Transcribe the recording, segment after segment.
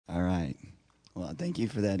Well, thank you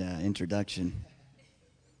for that introduction.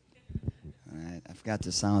 All right, I forgot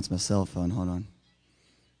to silence my cell phone. Hold on.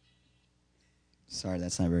 Sorry,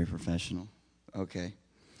 that's not very professional. Okay.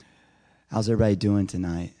 How's everybody doing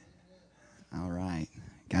tonight? All right.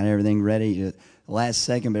 Got everything ready? Last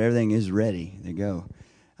second, but everything is ready to go.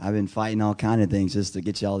 I've been fighting all kind of things just to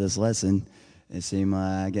get y'all this lesson. It seemed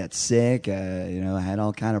I got sick. I had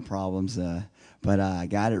all kind of problems. But I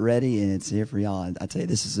got it ready, and it's here for y'all. I tell you,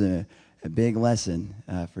 this is a big lesson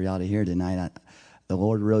for y'all to hear tonight. The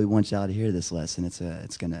Lord really wants y'all to hear this lesson.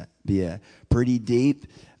 It's going to be a pretty deep.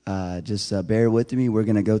 Just bear with me. We're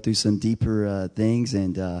going to go through some deeper things,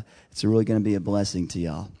 and it's really going to be a blessing to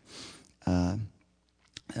y'all.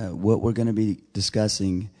 What we're going to be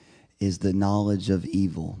discussing is the knowledge of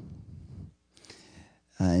evil.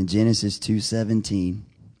 In Genesis 2:17,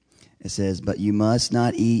 it says, "But you must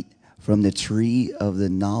not eat from the tree of the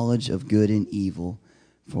knowledge of good and evil,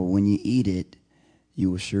 for when you eat it, you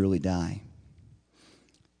will surely die."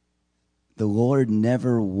 The Lord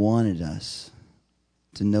never wanted us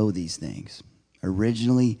to know these things.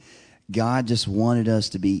 Originally, God just wanted us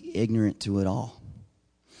to be ignorant to it all.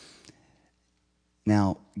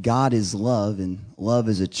 Now, God is love, and love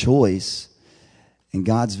is a choice, and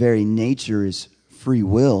God's very nature is free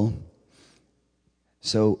will.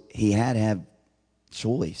 So he had to have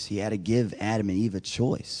choice. He had to give Adam and Eve a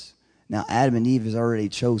choice. Now, Adam and Eve has already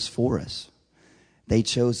chose for us. They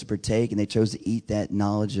chose to partake, and they chose to eat that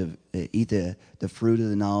knowledge of eat the fruit of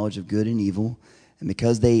the knowledge of good and evil. And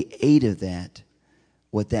because they ate of that,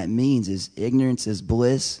 what that means is ignorance is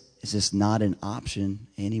bliss. It's just not an option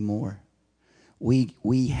anymore.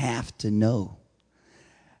 We have to know.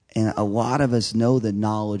 And a lot of us know the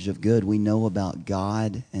knowledge of good. We know about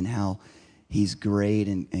God and how he's great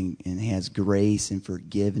and has grace and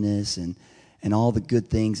forgiveness and all the good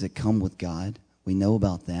things that come with God. We know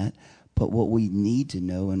about that. But what we need to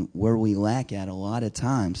know and where we lack at a lot of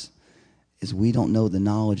times is we don't know the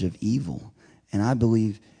knowledge of evil. And I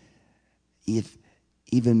believe if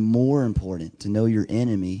even more important to know your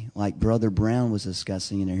enemy, like Brother Brown was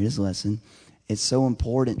discussing in his lesson, it's so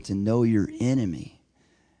important to know your enemy.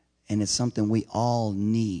 And it's something we all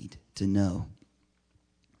need to know.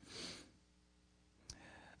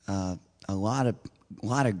 A lot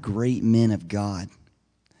of great men of God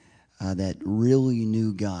that really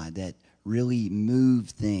knew God, that really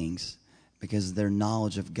moved things because of their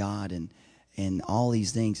knowledge of God and all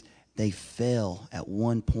these things, they fell at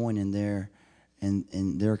one point in their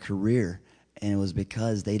career, and it was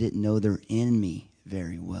because they didn't know their enemy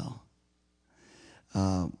very well.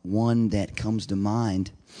 One that comes to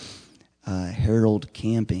mind, Harold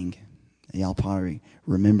Camping. Y'all probably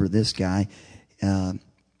remember this guy.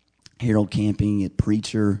 Harold Camping, a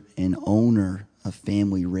preacher and owner of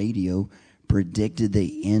Family Radio, predicted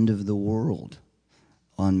the end of the world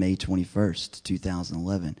on May 21st,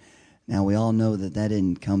 2011. Now, we all know that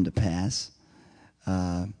didn't come to pass.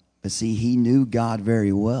 But see, he knew God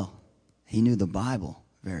very well. He knew the Bible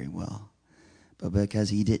very well. But because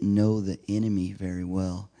he didn't know the enemy very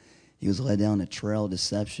well, he was led down a trail of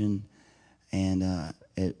deception, and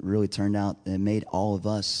it really turned out, it made all of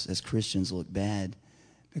us as Christians look bad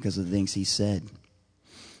because of the things he said.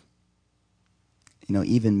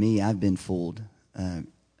 Even me, I've been fooled.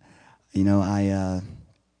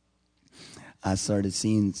 I started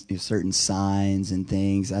seeing certain signs and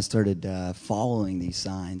things. I started following these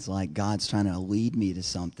signs, like God's trying to lead me to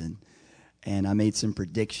something. And I made some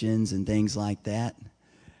predictions and things like that.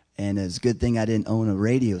 And it's a good thing I didn't own a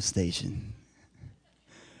radio station.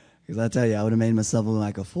 Because I tell you, I would have made myself look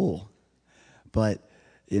like a fool. But,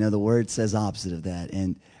 the word says opposite of that.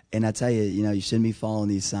 And I tell you, you shouldn't be following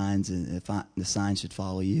these signs, and the signs should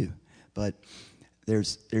follow you. But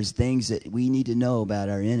there's things that we need to know about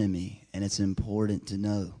our enemy, and it's important to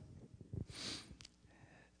know.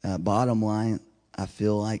 Bottom line, I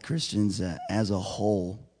feel like Christians as a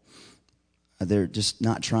whole, they're just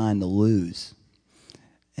not trying to lose.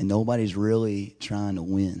 And nobody's really trying to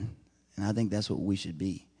win. And I think that's what we should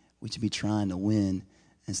be. We should be trying to win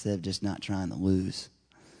instead of just not trying to lose.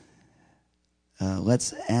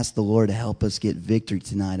 Let's ask the Lord to help us get victory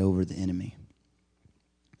tonight over the enemy.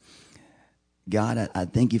 God, I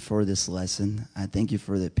thank you for this lesson. I thank you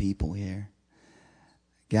for the people here.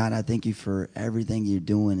 God, I thank you for everything you're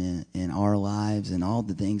doing in our lives and all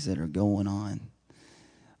the things that are going on.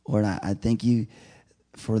 Lord, I thank you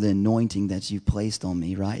for the anointing that you've placed on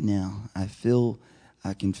me right now. I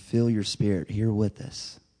can feel your spirit here with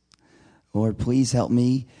us. Lord, please help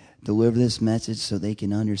me deliver this message so they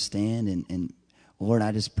can understand. And Lord,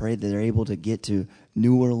 I just pray that they're able to get to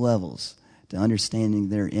newer levels, to understanding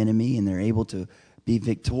their enemy, and they're able to be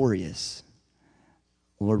victorious.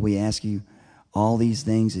 Lord, we ask you all these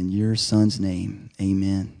things in your Son's name.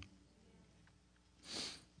 Amen.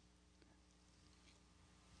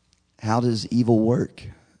 How does evil work?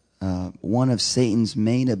 One of Satan's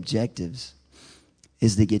main objectives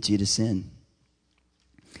is to get you to sin.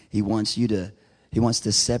 He wants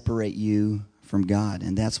to separate you from God,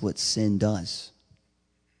 and that's what sin does.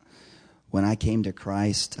 When I came to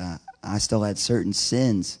Christ, I still had certain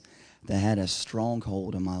sins that had a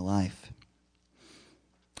stronghold in my life.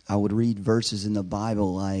 I would read verses in the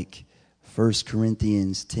Bible like 1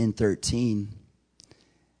 Corinthians 10:13,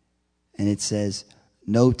 and it says,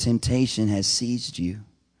 "No temptation has seized you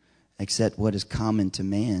except what is common to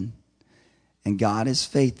man, and God is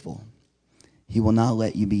faithful. He will not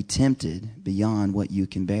let you be tempted beyond what you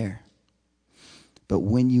can bear. But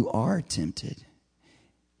when you are tempted,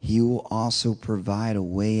 he will also provide a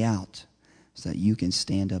way out so that you can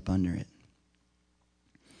stand up under it."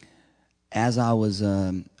 As I was,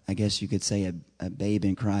 I guess you could say, a babe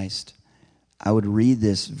in Christ, I would read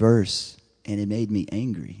this verse, and it made me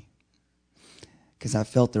angry because I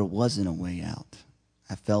felt there wasn't a way out.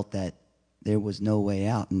 I felt that there was no way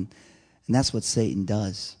out, and that's what Satan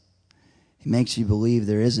does. He makes you believe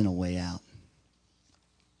there isn't a way out.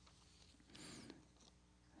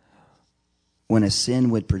 When a sin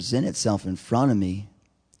would present itself in front of me,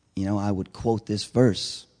 I would quote this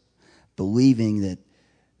verse, believing that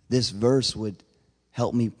this verse would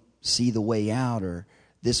help me see the way out, or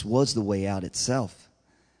this was the way out itself.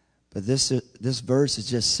 But this verse is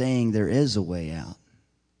just saying there is a way out.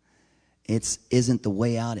 It isn't the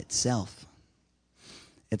way out itself.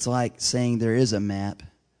 It's like saying there is a map,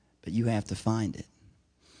 but you have to find it.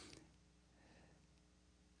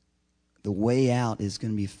 The way out is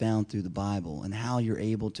going to be found through the Bible, and how you're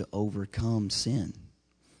able to overcome sin.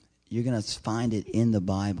 You're going to find it in the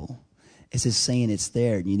Bible. It's just saying it's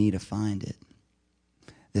there, and you need to find it.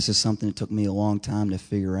 This is something that took me a long time to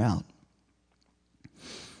figure out.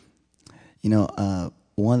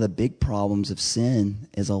 One of the big problems of sin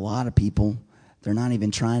is a lot of people, they're not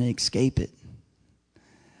even trying to escape it.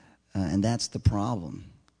 And that's the problem.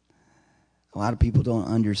 A lot of people don't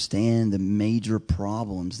understand the major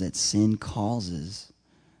problems that sin causes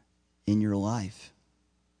in your life.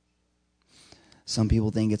 Some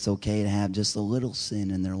people think it's okay to have just a little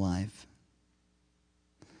sin in their life.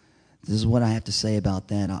 This is what I have to say about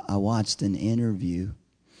that. I watched an interview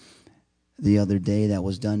the other day that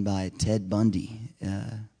was done by Ted Bundy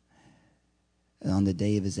on the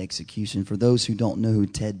day of his execution. For those who don't know who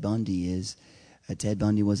Ted Bundy is, Ted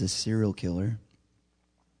Bundy was a serial killer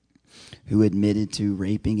who admitted to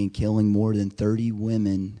raping and killing more than 30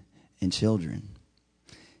 women and children.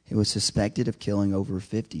 He was suspected of killing over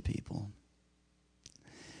 50 people.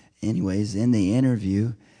 Anyways, in the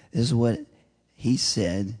interview, this is what he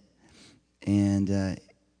said. And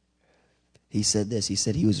he said this. He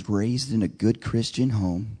said he was raised in a good Christian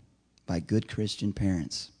home by good Christian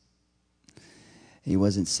parents. He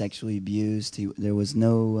wasn't sexually abused. There was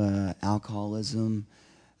no alcoholism.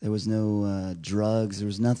 There was no drugs. There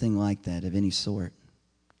was nothing like that of any sort.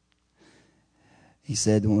 He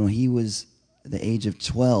said when he was the age of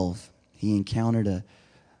 12, he encountered a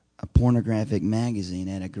pornographic magazine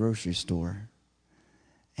at a grocery store.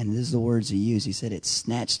 And this is the words he used. He said, "It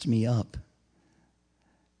snatched me up."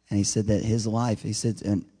 And he said that his life, he said,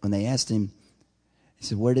 and when they asked him, he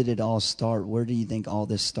said, "Where did it all start? Where do you think all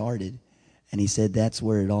this started?" And he said, "That's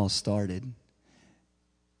where it all started."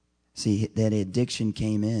 See, that addiction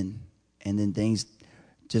came in, and then things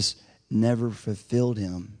just never fulfilled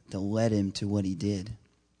him to lead him to what he did.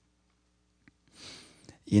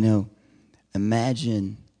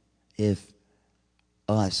 Imagine if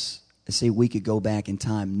us, say we could go back in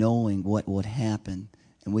time knowing what would happen,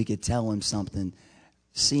 and we could tell him something,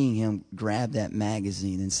 seeing him grab that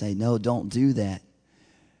magazine and say, "No, don't do that.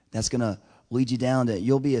 That's going to lead you down to,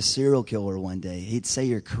 you'll be a serial killer one day." He'd say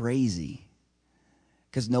you're crazy.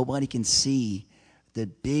 Because nobody can see the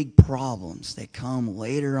big problems that come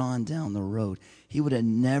later on down the road. He would have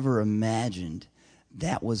never imagined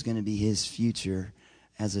that was going to be his future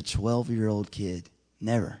as a 12-year-old kid.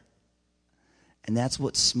 Never. And that's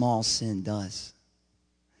what small sin does.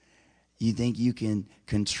 You think you can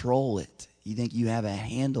control it. You think you have a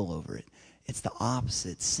handle over it. It's the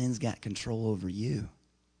opposite. Sin's got control over you.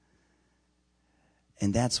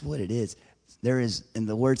 And that's what it is. And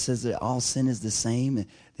the word says that all sin is the same.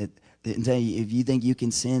 That if you think you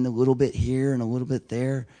can sin a little bit here and a little bit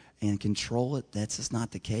there and control it, that's just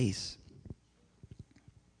not the case.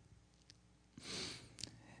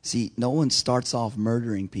 See, no one starts off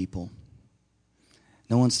murdering people.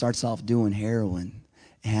 No one starts off doing heroin.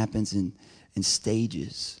 It happens in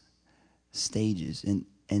stages. And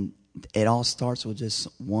And it all starts with just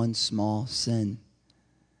one small sin.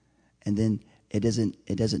 And then it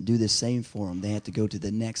doesn't do the same for them. They have to go to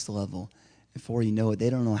the next level. Before you know it, they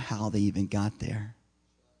don't know how they even got there.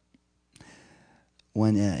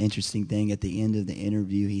 One interesting thing at the end of the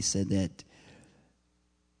interview, he said that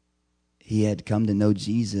he had come to know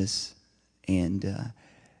Jesus, and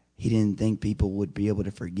he didn't think people would be able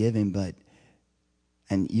to forgive him,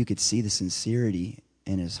 and you could see the sincerity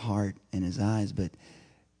in his heart and his eyes, but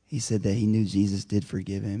he said that he knew Jesus did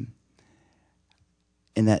forgive him.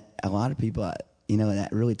 And that a lot of people, that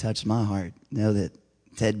really touched my heart. Know that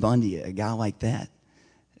Ted Bundy, a guy like that,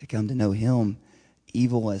 had come to know him,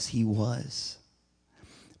 evil as he was.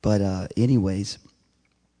 But anyways,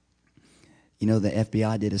 the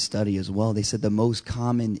FBI did a study as well. They said the most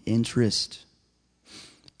common interest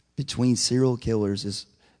between serial killers is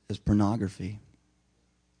pornography.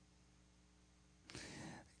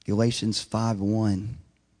 Galatians 5:1.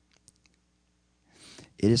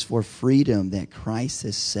 It is for freedom that Christ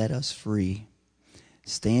has set us free.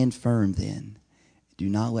 Stand firm then. Do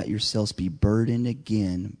not let yourselves be burdened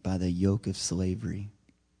again by the yoke of slavery.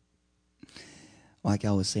 Like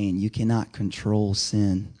I was saying, you cannot control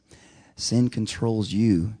sin. Sin controls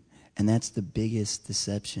you, and that's the biggest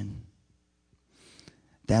deception.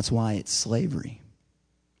 That's why it's slavery.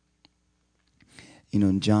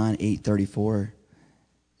 In John 8:34,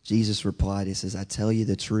 Jesus replied, he says, I tell you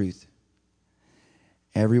the truth.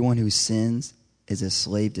 Everyone who sins is a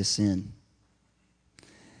slave to sin.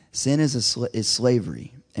 Sin is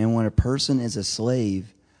slavery. And when a person is a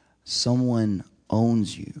slave, someone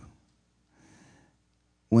owns you.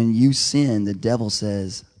 When you sin, the devil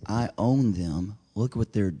says, I own them. Look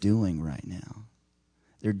what they're doing right now.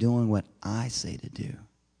 They're doing what I say to do.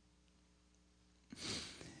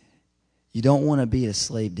 You don't want to be a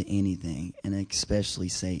slave to anything, and especially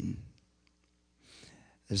Satan.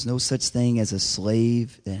 There's no such thing as a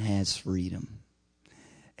slave that has freedom.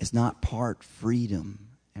 It's not part freedom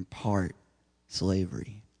and part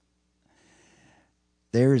slavery.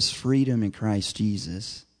 There is freedom in Christ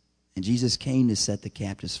Jesus, and Jesus came to set the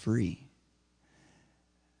captives free.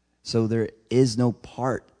 So there is no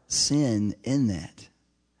part sin in that.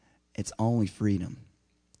 It's only freedom.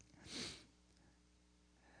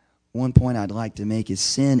 One point I'd like to make is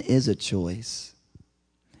sin is a choice.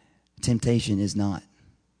 Temptation is not.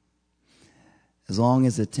 As long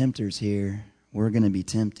as the tempter's here, we're going to be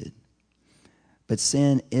tempted. But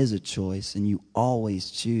sin is a choice, and you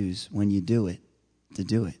always choose when you do it to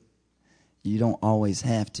do it. You don't always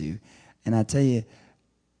have to. And I tell you,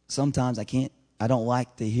 sometimes I don't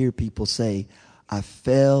like to hear people say, I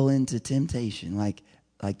fell into temptation, like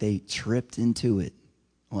they tripped into it.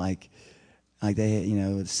 Like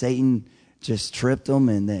they, Satan just tripped them,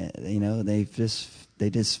 and they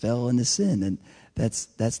just fell into sin. And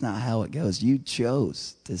that's not how it goes. You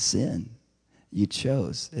chose to sin. You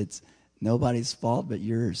chose. It's nobody's fault but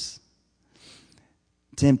yours.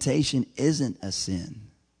 Temptation isn't a sin.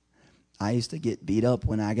 I used to get beat up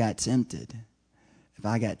when I got tempted. If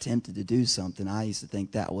I got tempted to do something, I used to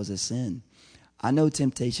think that was a sin. I know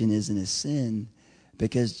temptation isn't a sin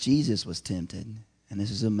because Jesus was tempted, and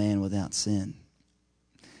this is a man without sin.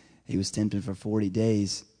 He was tempted for 40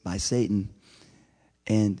 days by Satan,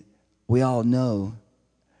 and we all know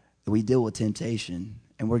that we deal with temptation,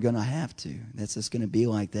 and we're going to have to. That's just going to be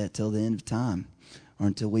like that till the end of time or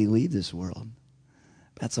until we leave this world.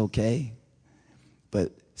 That's okay.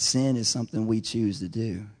 But sin is something we choose to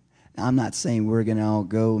do. Now, I'm not saying we're going to all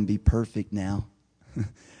go and be perfect now.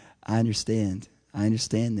 I understand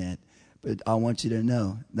that. But I want you to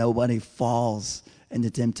know, nobody falls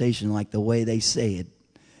into temptation like the way they say it.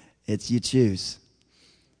 It's you choose.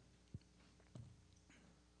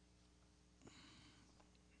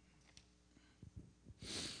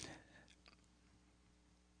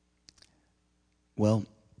 Well,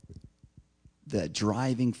 the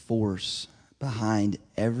driving force behind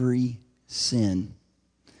every sin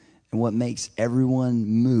and what makes everyone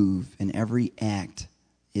move and every act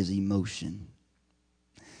is emotion.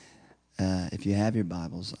 If you have your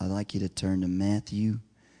Bibles, I'd like you to turn to Matthew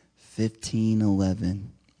 15:11.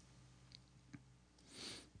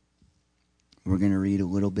 We're going to read a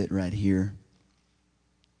little bit right here.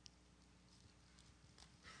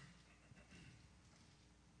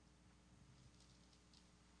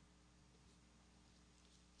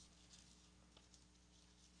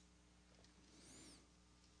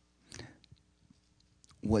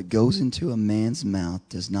 What goes into a man's mouth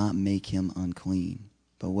does not make him unclean,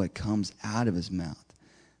 but what comes out of his mouth,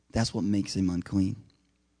 that's what makes him unclean.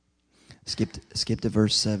 Skip to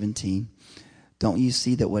verse 17. Don't you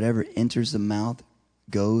see that whatever enters the mouth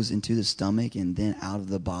goes into the stomach and then out of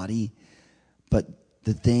the body, but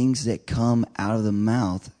the things that come out of the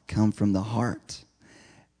mouth come from the heart.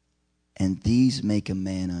 And these make a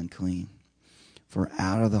man unclean. For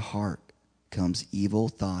out of the heart comes evil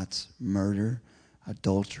thoughts, murder,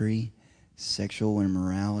 adultery, sexual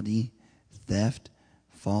immorality, theft,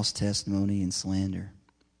 false testimony, and slander.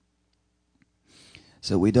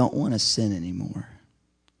 So we don't want to sin anymore.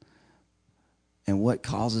 And what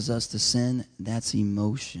causes us to sin? That's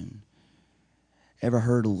emotion. Ever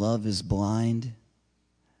heard love is blind?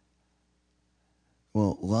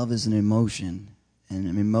 Well, love is an emotion, and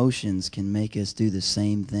emotions can make us do the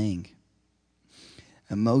same thing.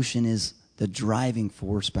 Emotion is the driving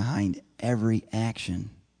force behind every action.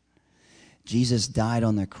 Jesus died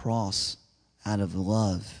on the cross out of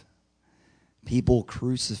love. People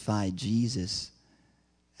crucified Jesus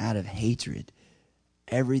out of hatred.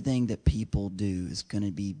 Everything that people do is going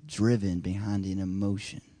to be driven behind an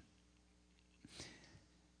emotion.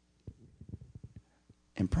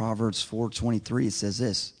 In Proverbs 4:23, it says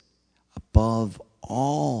this: above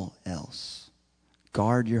all else,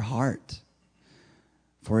 guard your heart,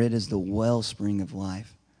 for it is the wellspring of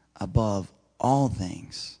life. Above all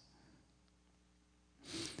things.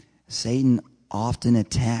 Satan often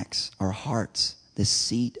attacks our hearts, the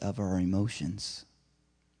seat of our emotions.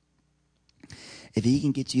 If he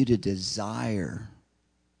can get you to desire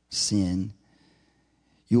sin,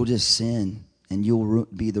 you'll just sin and you'll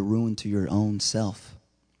be the ruin to your own self.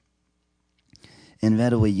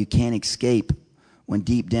 Inevitably, you can't escape when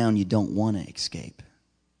deep down you don't want to escape.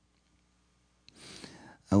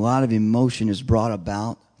 A lot of emotion is brought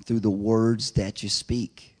about through the words that you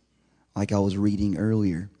speak, like I was reading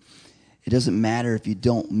earlier. It doesn't matter if you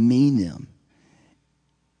don't mean them.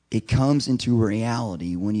 It comes into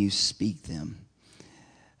reality when you speak them.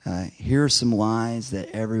 Here are some lies that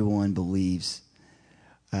everyone believes.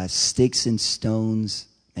 Sticks and stones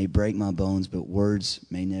may break my bones, but words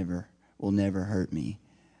will never hurt me.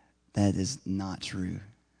 That is not true.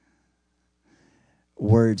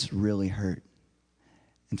 Words really hurt.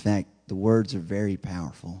 In fact, the words are very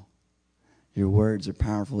powerful. Your words are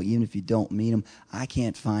powerful, even if you don't mean them. I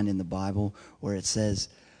can't find in the Bible where it says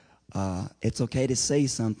it's okay to say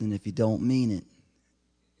something if you don't mean it.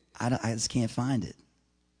 I just can't find it.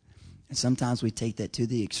 And sometimes we take that to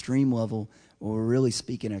the extreme level where we're really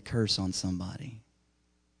speaking a curse on somebody.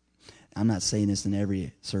 I'm not saying this in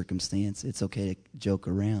every circumstance. It's okay to joke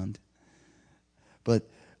around. But,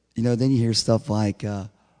 then you hear stuff like,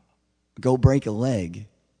 go break a leg.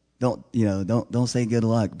 Don't say good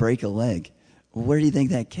luck, break a leg. Well, where do you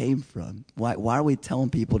think that came from? Why are we telling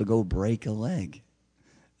people to go break a leg?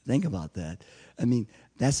 Think about that. I mean,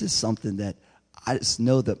 that's just something that I just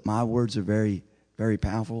know that my words are very, very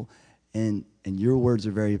powerful, and your words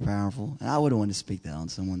are very powerful. And I wouldn't want to speak that on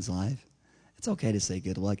someone's life. It's okay to say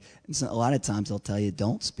good luck. And so a lot of times they'll tell you,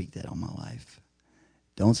 don't speak that on my life.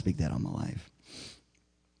 Don't speak that on my life.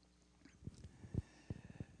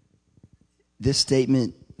 This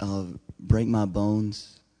statement of break my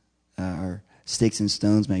bones, or sticks and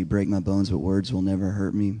stones may break my bones, but words will never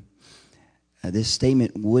hurt me. This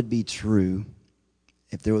statement would be true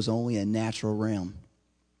if there was only a natural realm.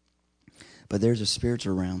 But there's a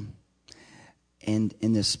spiritual realm. And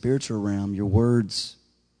in the spiritual realm, your words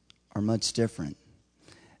are much different.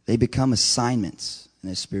 They become assignments in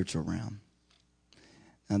the spiritual realm.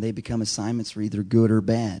 Now, they become assignments for either good or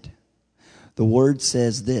bad. The word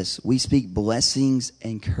says this: we speak blessings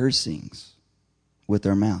and cursings with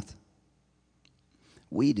our mouth.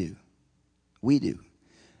 We do. We do.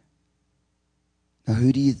 Now,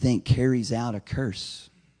 who do you think carries out a curse?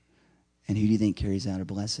 And who do you think carries out a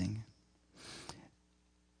blessing?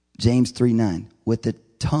 James 3:9. With the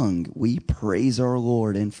tongue we praise our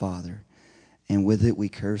Lord and Father, and with it we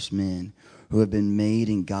curse men who have been made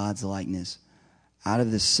in God's likeness. Out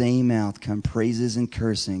of the same mouth come praises and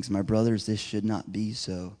cursings. My brothers, this should not be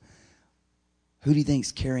so. Who do you think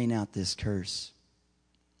is carrying out this curse?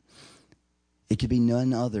 It could be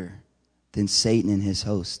none other than Satan and his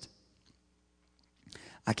host.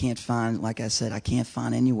 I can't find, like I said, I can't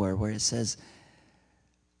find anywhere where it says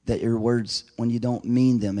that your words, when you don't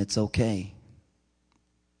mean them, it's okay.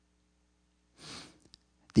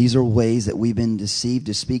 These are ways that we've been deceived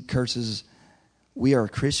to speak curses. We are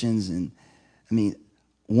Christians, and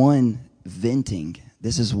venting.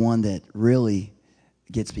 This is one that really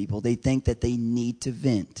gets people. They think that they need to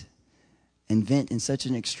vent, and vent in such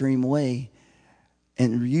an extreme way.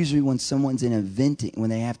 And usually when someone's when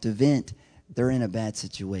they have to vent, they're in a bad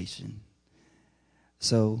situation.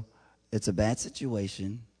 So it's a bad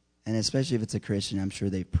situation, and especially if it's a Christian, I'm sure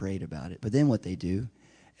they prayed about it. But then what they do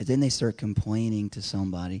And then they start complaining to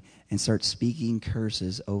somebody and start speaking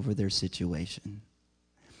curses over their situation.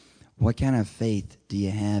 What kind of faith do you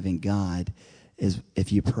have in God is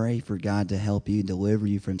if you pray for God to help you, deliver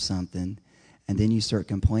you from something, and then you start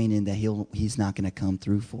complaining that he's not going to come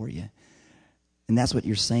through for you. And that's what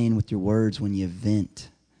you're saying with your words when you vent.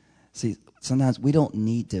 See, sometimes we don't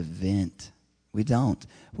need to vent. We don't.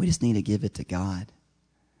 We just need to give it to God.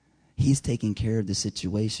 He's taking care of the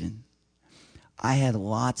situation. I had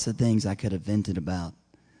lots of things I could have vented about.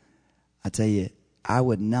 I tell you, I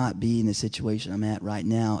would not be in the situation I'm at right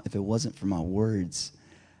now if it wasn't for my words.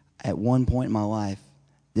 At one point in my life,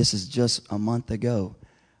 this is just a month ago,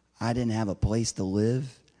 I didn't have a place to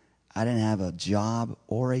live. I didn't have a job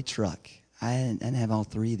or a truck. I didn't have all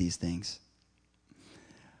three of these things.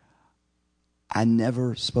 I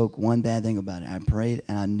never spoke one bad thing about it. I prayed,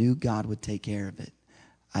 and I knew God would take care of it.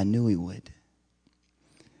 I knew he would.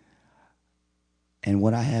 And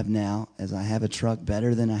what I have now is I have a truck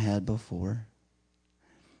better than I had before.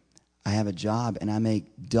 I have a job, and I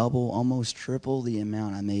make double, almost triple the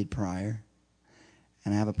amount I made prior.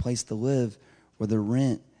 And I have a place to live where the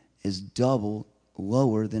rent is double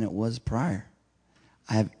lower than it was prior.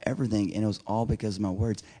 I have everything, and it was all because of my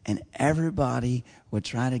words. And everybody would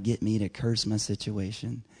try to get me to curse my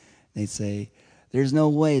situation. They'd say, there's no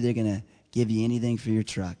way they're going to give you anything for your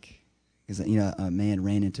truck. Because, a man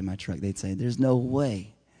ran into my truck. They'd say, there's no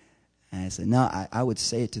way. And I said, no, I would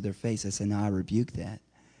say it to their face. I said, no, I rebuke that.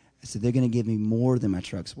 I said, they're going to give me more than my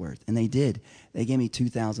truck's worth. And they did. They gave me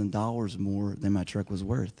 $2,000 more than my truck was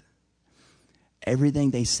worth.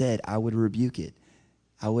 Everything they said, I would rebuke it.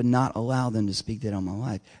 I would not allow them to speak that on my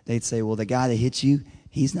life. They'd say, well, the guy that hit you,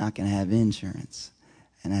 he's not going to have insurance.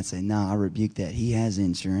 And I'd say, no, I rebuke that. He has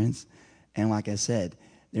insurance. And like I said,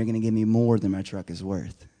 they're going to give me more than my truck is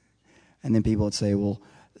worth. And then people would say, well,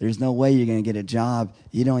 there's no way you're going to get a job.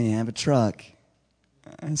 You don't even have a truck.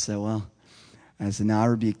 I said, no, I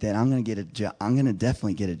rebuke that. I'm going to get a job. I'm going to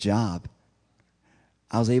definitely get a job.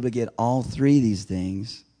 I was able to get all three of these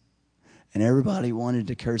things. And everybody wanted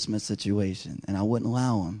to curse my situation, and I wouldn't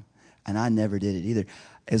allow them. And I never did it either.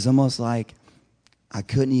 It's almost like I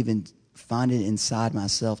couldn't even find it inside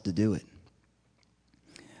myself to do it.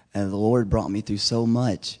 And the Lord brought me through so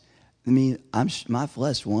much. I mean, my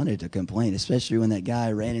flesh wanted to complain, especially when that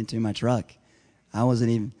guy ran into my truck. I was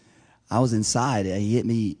inside.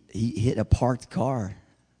 He hit a parked car.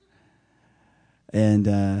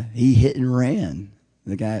 And he hit and ran.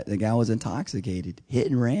 The guy was intoxicated, hit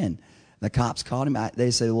and ran. The cops caught him. They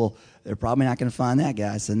said, well, they're probably not going to find that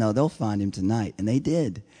guy. I said, no, they'll find him tonight. And they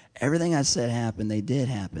did. Everything I said happened. They did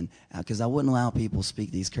happen. Because I wouldn't allow people to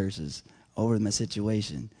speak these curses over my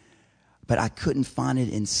situation. But I couldn't find it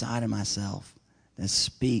inside of myself to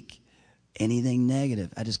speak anything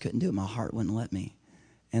negative. I just couldn't do it. My heart wouldn't let me.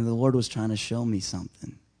 And the Lord was trying to show me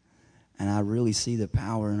something. And I really see the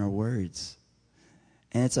power in our words.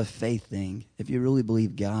 And it's a faith thing. If you really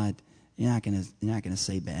believe God, you're not gonna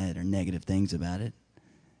say bad or negative things about it.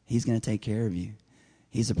 He's gonna take care of you.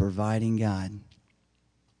 He's a providing God.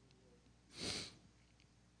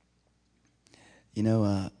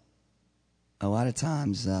 A lot of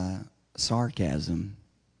times sarcasm,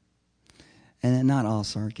 and not all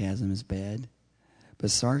sarcasm is bad,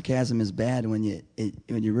 but sarcasm is bad when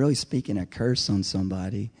you're really speaking a curse on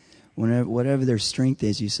somebody. Whatever their strength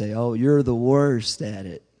is, you say, "Oh, you're the worst at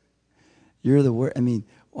it. You're the worst." I mean,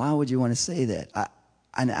 why would you want to say that?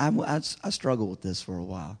 I struggled with this for a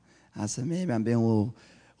while. I said, maybe I'm being a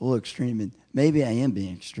little extreme, and maybe I am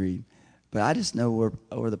being extreme, but I just know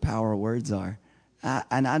where the power of words are.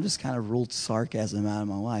 And I just kind of ruled sarcasm out of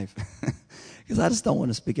my life because I just don't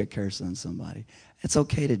want to speak a curse on somebody. It's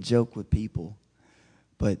okay to joke with people,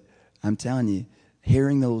 but I'm telling you,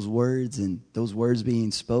 hearing those words and those words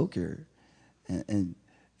being spoken, and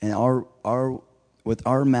with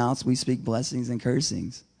our mouths we speak blessings and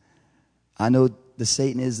cursings. I know the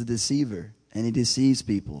Satan is a deceiver and he deceives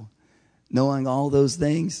people. Knowing all those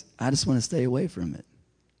things, I just want to stay away from it.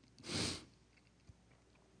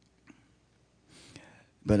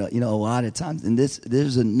 But, a lot of times, and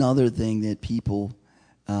there's another thing that people,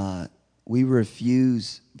 we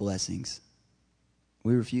refuse blessings.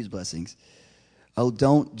 We refuse blessings. Oh,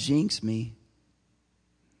 don't jinx me.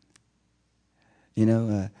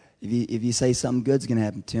 If you say something good's going to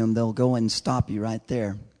happen to them, they'll go and stop you right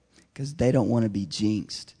there because they don't want to be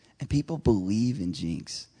jinxed. And people believe in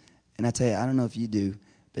jinx. And I tell you, I don't know if you do,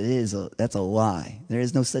 but that's a lie. There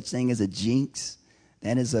is no such thing as a jinx.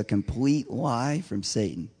 That is a complete lie from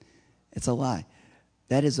Satan. It's a lie.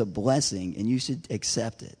 That is a blessing, and you should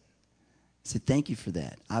accept it. So thank you for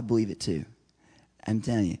that. I believe it too. I'm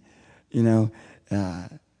telling you,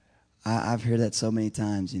 I've heard that so many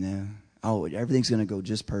times, Oh, everything's going to go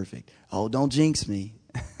just perfect. Oh, don't jinx me.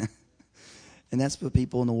 And that's what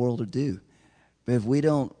people in the world will do. But if we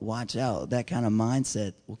don't watch out, that kind of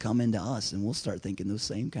mindset will come into us, and we'll start thinking those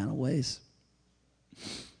same kind of ways.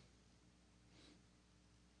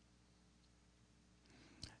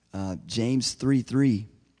 James 3:3.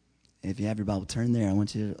 If you have your Bible, turn there. I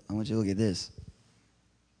want you to look at this.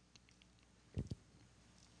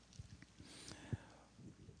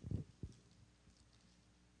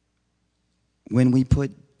 When we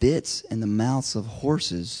put bits in the mouths of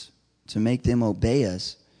horses to make them obey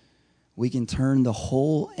us, we can turn the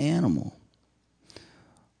whole animal.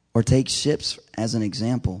 Or take ships as an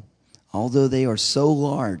example. Although they are so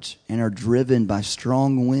large and are driven by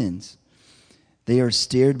strong winds, they are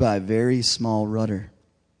steered by a very small rudder,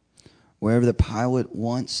 wherever the pilot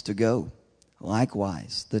wants to go.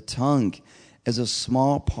 Likewise, the tongue is a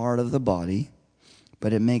small part of the body,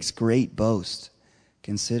 but it makes great boast.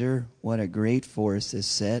 Consider what a great forest is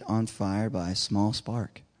set on fire by a small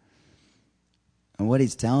spark. And what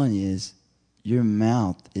he's telling you is, your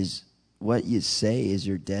mouth is, what you say is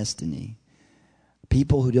your destiny.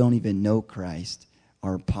 People who don't even know Christ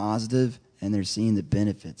are positive, and they're seeing the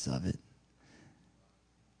benefits of it.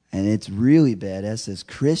 And it's really bad us as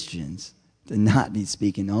Christians to not be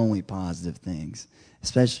speaking only positive things,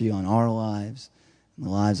 especially on our lives, and the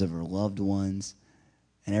lives of our loved ones,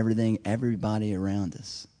 and everybody around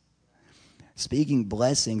us. Speaking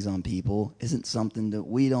blessings on people isn't something that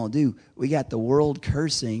we don't do. We got the world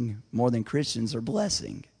cursing more than Christians are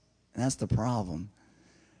blessing. And that's the problem.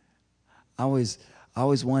 I always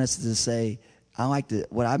want us to say,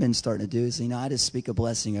 what I've been starting to do is, I just speak a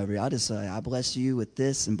blessing over you. I just say, I bless you with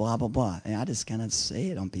this and blah, blah, blah. And I just kind of say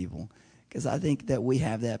it on people because I think that we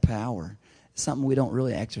have that power. It's something we don't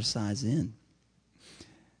really exercise in.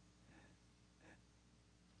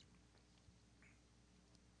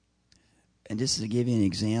 And just to give you an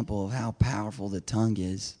example of how powerful the tongue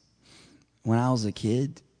is, when I was a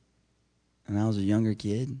kid, and I was a younger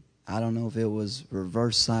kid, I don't know if it was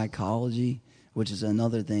reverse psychology, which is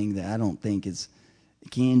another thing that I don't think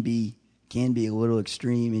can be a little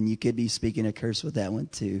extreme, and you could be speaking a curse with that one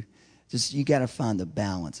too. Just you got to find the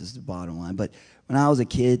balance is the bottom line. But when I was a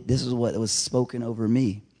kid, this is what was spoken over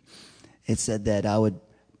me. It said that I would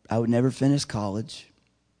never finish college,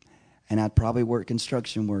 and I'd probably work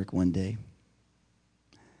construction work one day.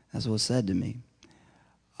 That's what was said to me.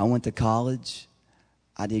 I went to college.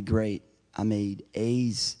 I did great. I made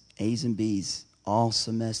A's and B's all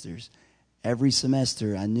semesters. Every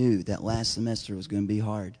semester I knew that last semester was going to be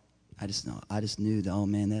hard. I just knew that, oh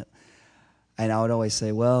man, that. And I would always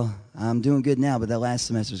say, well, I'm doing good now, but that last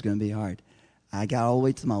semester is going to be hard. I got all the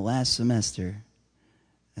way to my last semester.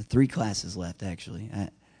 3 classes left actually.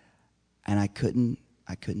 And I couldn't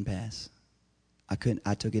pass.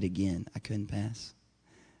 I took it again. I couldn't pass.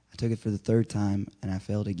 I took it for the 3rd time, and I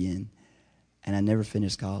failed again. And I never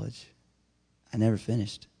finished college. I never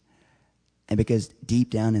finished. And because deep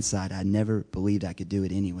down inside, I never believed I could do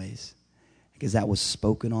it anyways. Because that was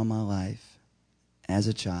spoken on my life as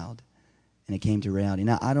a child, and it came to reality.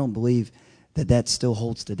 Now, I don't believe that still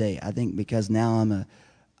holds today. I think because now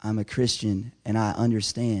I'm a Christian, and I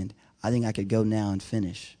understand, I think I could go now and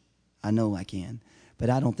finish. I know I can. But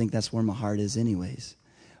I don't think that's where my heart is anyways.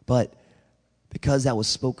 But because that was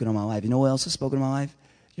spoken on my life. You know what else is spoken on my life?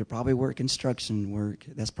 You'll probably work construction work.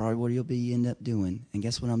 That's probably what you'll end up doing. And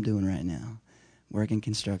guess what I'm doing right now? Working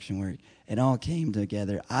construction work. It all came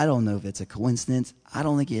together. I don't know if it's a coincidence. I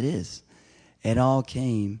don't think it is. It all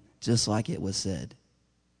came just like it was said.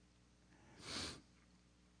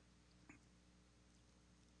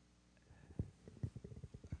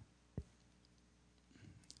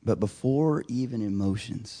 But before even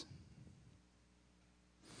emotions,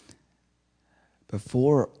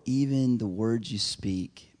 before even the words you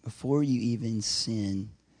speak, before you even sin,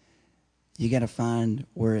 you got to find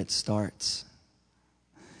where it starts.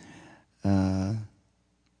 Has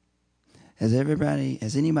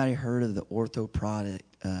anybody heard of the ortho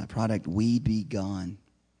product Weed Be Gone?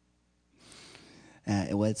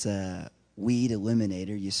 It's a weed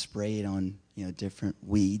eliminator. You spray it on different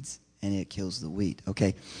weeds, and it kills the weed.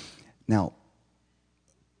 Okay, now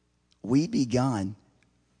Weed Be Gone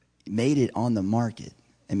made it on the market.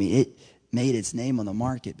 I mean, it made its name on the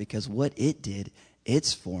market because what it did,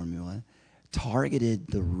 its formula, targeted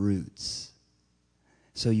the roots.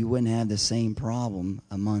 So you wouldn't have the same problem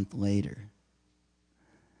a month later.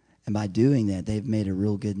 And by doing that, they've made a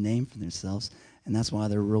real good name for themselves. And that's why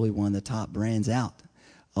they're really one of the top brands out.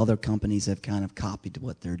 Other companies have kind of copied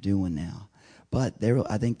what they're doing now. But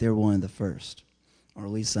I think they're one of the first. Or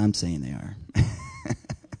at least I'm saying they are.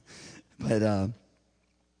 But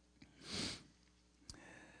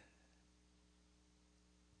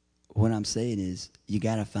what I'm saying is you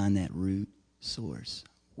got to find that root source.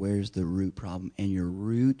 Where's the root problem? And your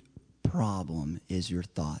root problem is your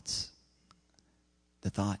thoughts. The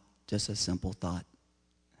thought, just a simple thought.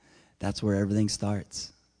 That's where everything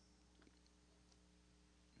starts.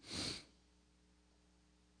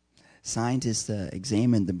 Scientists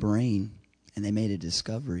examined the brain, and they made a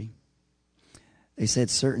discovery. They said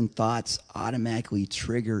certain thoughts automatically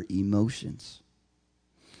trigger emotions.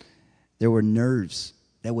 There were nerves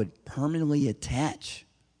that would permanently attach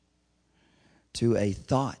to a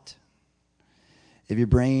thought. If your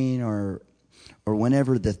brain or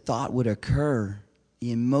whenever the thought would occur,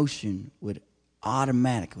 the emotion would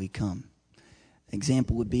automatically come. An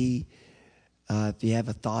example would be if you have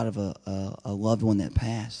a thought of a loved one that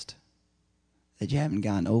passed that you haven't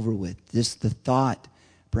gotten over with. Just the thought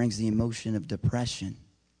brings the emotion of depression.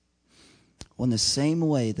 Well, in the same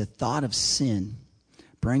way, the thought of sin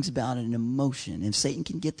brings about an emotion. And Satan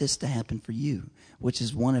can get this to happen for you, which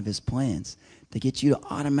is one of his plans, to get you to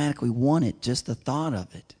automatically want it, just the thought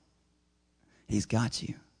of it. He's got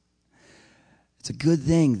you. It's a good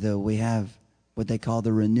thing, though, we have what they call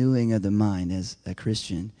the renewing of the mind as a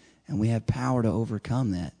Christian, and we have power to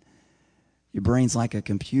overcome that. Your brain's like a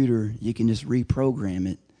computer. You can just reprogram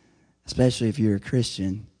it, especially if you're a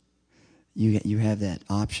Christian. You have that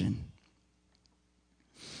option.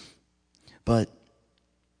 But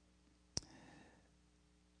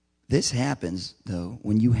this happens, though,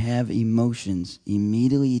 when you have emotions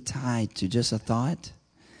immediately tied to just a thought.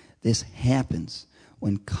 This happens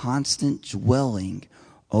when constant dwelling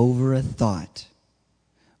over a thought.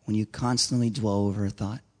 When you constantly dwell over a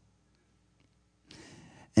thought.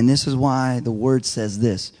 And this is why the word says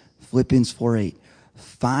this, Philippians 4:8.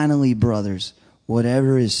 Finally, brothers,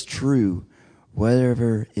 whatever is true,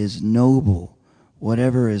 whatever is noble,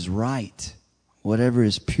 whatever is right, whatever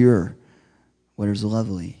is pure, whatever is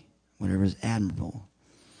lovely, whatever is admirable,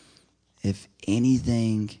 if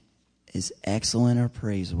anything is excellent or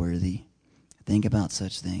praiseworthy, think about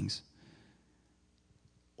such things.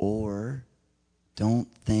 Or don't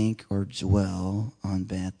think or dwell on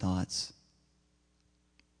bad thoughts.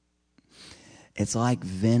 It's like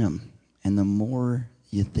venom, and the more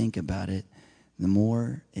you think about it, the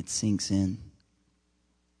more it sinks in.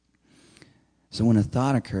 So when a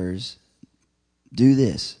thought occurs, do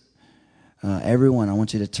this. Everyone, I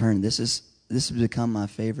want you to turn. This has become my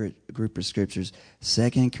favorite group of scriptures.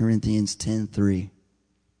 2 Corinthians 10:3.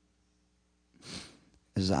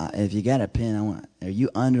 If you got a pen, are you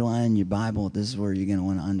underlining your Bible? This is where you're going to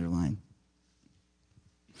want to underline.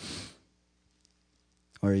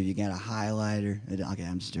 Or if you got a highlighter. Okay,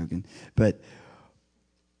 I'm just joking. But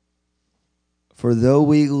for though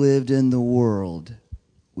we lived in the world,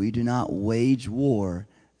 we do not wage war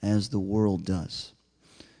as the world does.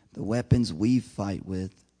 The weapons we fight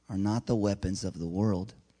with are not the weapons of the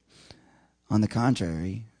world. On the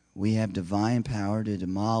contrary, we have divine power to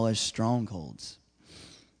demolish strongholds.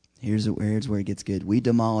 Here's where it gets good. We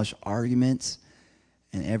demolish arguments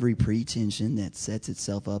and every pretension that sets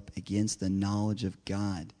itself up against the knowledge of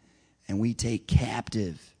God. And we take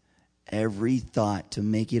captive every thought to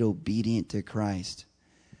make it obedient to Christ.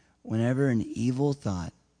 Whenever an evil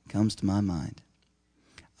thought comes to my mind,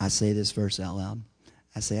 I say this verse out loud.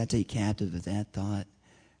 I say, I take captive of that thought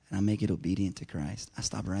and I make it obedient to Christ. I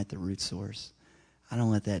stop right at the root source. I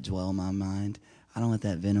don't let that dwell in my mind. I don't let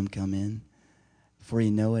that venom come in. Before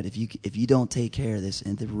you know it, if you don't take care of this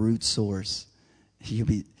at the root source, you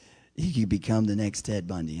become the next Ted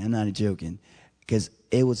Bundy. I'm not joking. Because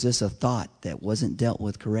it was just a thought that wasn't dealt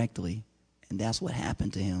with correctly. And that's what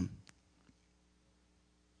happened to him.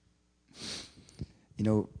 You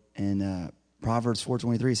know, in Proverbs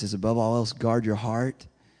 4:23, it says, above all else, guard your heart,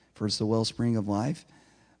 for it's the wellspring of life.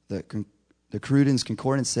 The Cruden's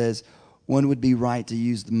Concordance says, one would be right to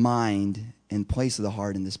use the mind in place of the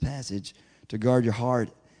heart in this passage. To guard your heart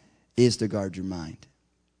is to guard your mind.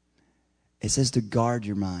 It says to guard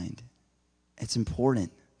your mind. It's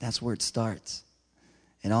important. That's where it starts.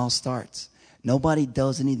 It all starts. Nobody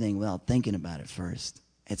does anything without thinking about it first.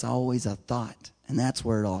 It's always a thought, and that's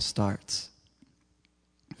where it all starts.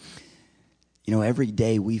 You know, every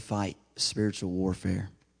day we fight spiritual warfare.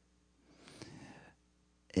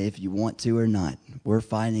 If you want to or not, we're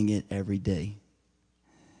fighting it every day.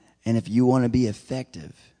 And if you want to be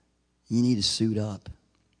effective, you need to suit up.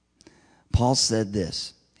 Paul said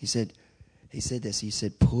this. He said,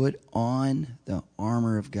 put on the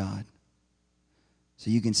armor of God so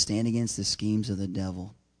you can stand against the schemes of the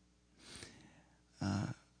devil.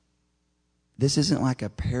 This isn't like a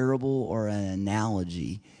parable or an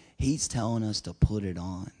analogy. He's telling us to put it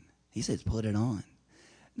on. He says, put it on.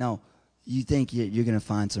 Now, you think you're going to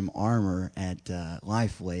find some armor at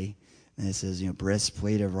Lifeway, and it says,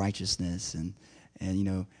 breastplate of righteousness, and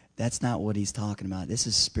that's not what he's talking about. This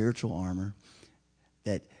is spiritual armor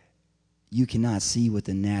that you cannot see with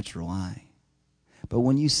the natural eye. But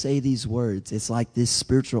when you say these words, it's like this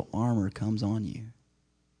spiritual armor comes on you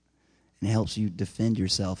and helps you defend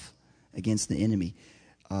yourself against the enemy.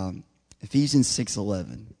 Ephesians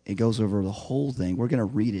 6:11, it goes over the whole thing. We're going to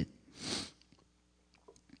read it.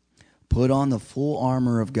 Put on the full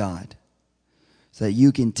armor of God so that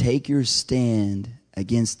you can take your stand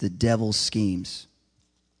against the devil's schemes.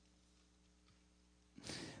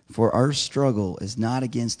 For our struggle is not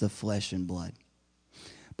against the flesh and blood,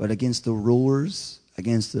 but against the rulers,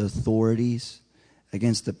 against the authorities,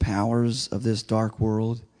 against the powers of this dark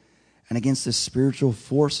world, and against the spiritual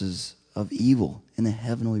forces of evil in the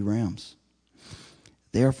heavenly realms.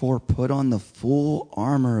 Therefore, put on the full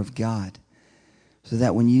armor of God, so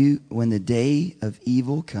that when the day of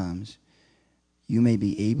evil comes, you may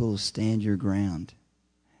be able to stand your ground.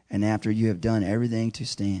 And after you have done everything to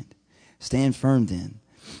stand, stand firm then.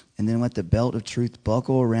 And then let the belt of truth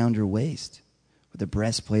buckle around your waist, with the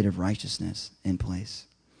breastplate of righteousness in place.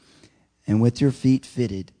 And with your feet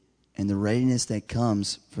fitted, and the readiness that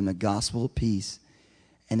comes from the gospel of peace.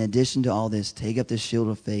 In addition to all this, take up the shield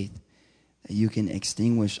of faith, that you can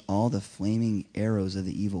extinguish all the flaming arrows of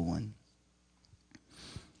the evil one.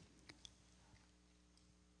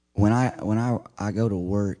 When I go to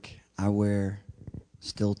work, I wear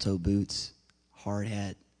steel-toe boots, hard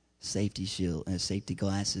hat, safety shield, safety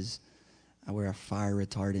glasses. I wear a fire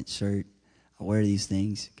retardant shirt. I wear these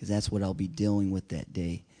things because that's what I'll be dealing with that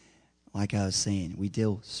day. Like I was saying, we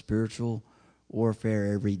deal spiritual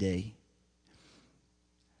warfare every day.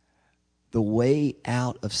 The way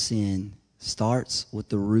out of sin starts with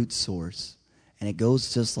the root source, and it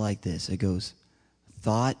goes just like this. It goes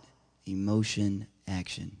thought, emotion,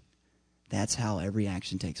 action. That's how every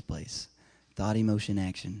action takes place. Thought, emotion,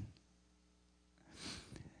 action.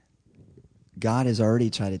 God has already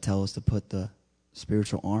tried to tell us to put the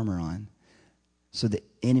spiritual armor on so the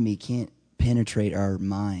enemy can't penetrate our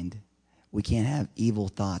mind. We can't have evil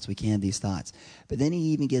thoughts. We can't have these thoughts. But then he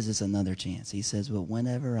even gives us another chance. He says, well,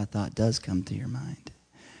 whenever a thought does come to your mind,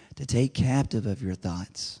 to take captive of your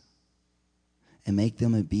thoughts and make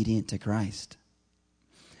them obedient to Christ.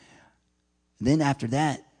 And then after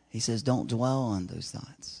that, he says, don't dwell on those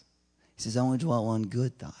thoughts. He says, only dwell on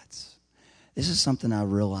good thoughts. This is something I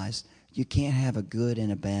realized. You can't have a good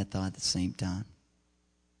and a bad thought at the same time.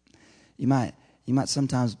 You might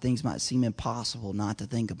sometimes things might seem impossible not to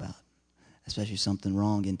think about, especially something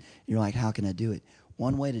wrong, and you're like, how can I do it?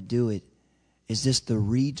 One way to do it is just to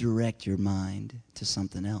redirect your mind to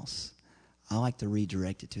something else. I like to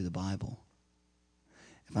redirect it to the Bible.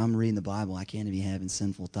 If I'm reading the Bible, I can't be having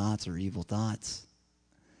sinful thoughts or evil thoughts.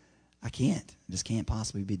 I can't. I just can't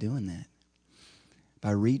possibly be doing that.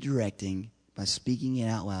 By redirecting, by speaking it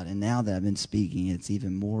out loud, and now that I've been speaking, it's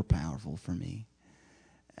even more powerful for me.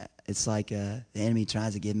 It's like the enemy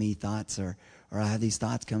tries to give me thoughts, or I have these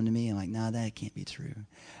thoughts come to me, and I'm like, no, that can't be true.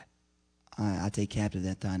 I take captive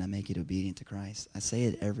that thought, and I make it obedient to Christ. I say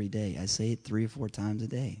it every day. I say it 3 or 4 times a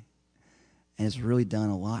day. And it's really done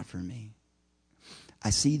a lot for me. I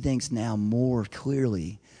see things now more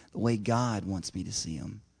clearly the way God wants me to see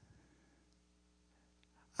them.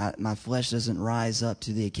 My flesh doesn't rise up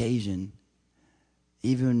to the occasion.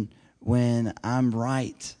 Even when I'm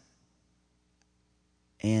right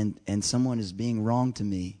and someone is being wrong to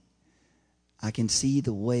me, I can see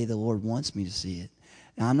the way the Lord wants me to see it.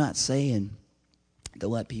 Now, I'm not saying to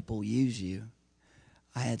let people use you.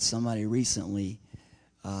 I had somebody recently,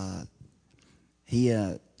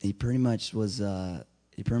 he's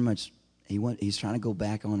trying to go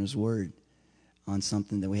back on his word on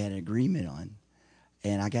something that we had an agreement on.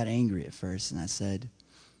 And I got angry at first, and I said,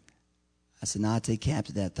 no, I take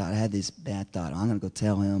captive that thought. I had this bad thought. I'm going to go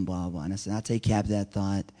tell him, blah, blah. And I said, I take captive that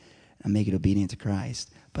thought and make it obedient to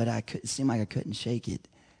Christ. But it seemed like I couldn't shake it.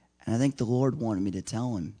 And I think the Lord wanted me to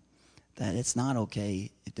tell him that it's not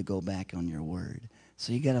okay to go back on your word.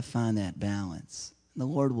 So you got to find that balance. And the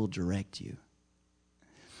Lord will direct you.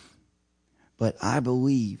 But I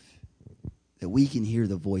believe that we can hear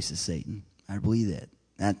the voice of Satan. I believe that.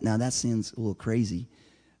 Now that seems a little crazy,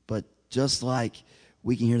 but just like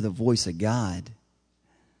we can hear the voice of God,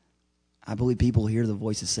 I believe people hear the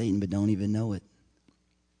voice of Satan but don't even know it.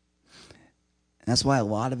 And that's why a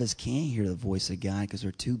lot of us can't hear the voice of God, because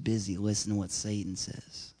we're too busy listening to what Satan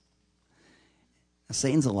says. Now,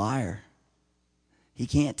 Satan's a liar. He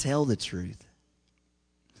can't tell the truth.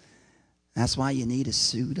 That's why you need to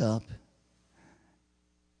suit up.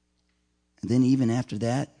 And then even after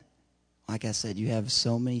that, like I said, you have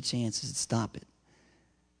so many chances to stop it.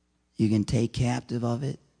 You can take captive of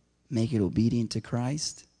it, make it obedient to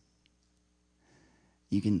Christ.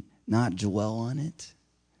 You can not dwell on it.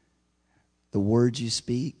 The words you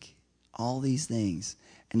speak, all these things.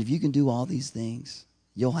 And if you can do all these things,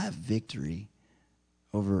 you'll have victory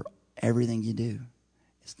over everything you do.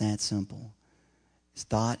 It's that simple. It's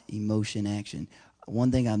thought, emotion, action.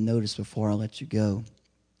 One thing I've noticed before I let you go,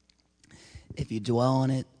 if you dwell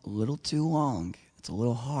on it a little too long, it's a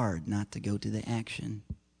little hard not to go to the action.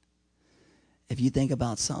 If you think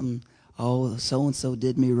about something, oh, so-and-so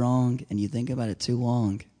did me wrong, and you think about it too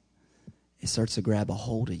long, it starts to grab a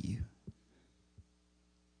hold of you.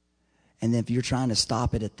 And if you're trying to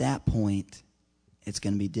stop it at that point, it's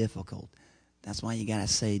going to be difficult. That's why you got to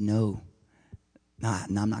say no. No,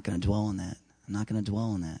 I'm not going to dwell on that. I'm not going to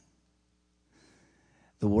dwell on that.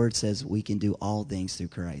 The word says we can do all things through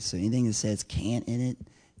Christ. So anything that says can't in it,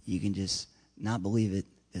 you can just not believe it.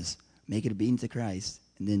 Just make it obedient to Christ,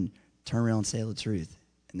 and then turn around and say the truth.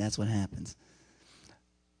 And that's what happens.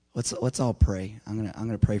 Let's all pray. I'm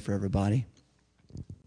gonna pray for everybody.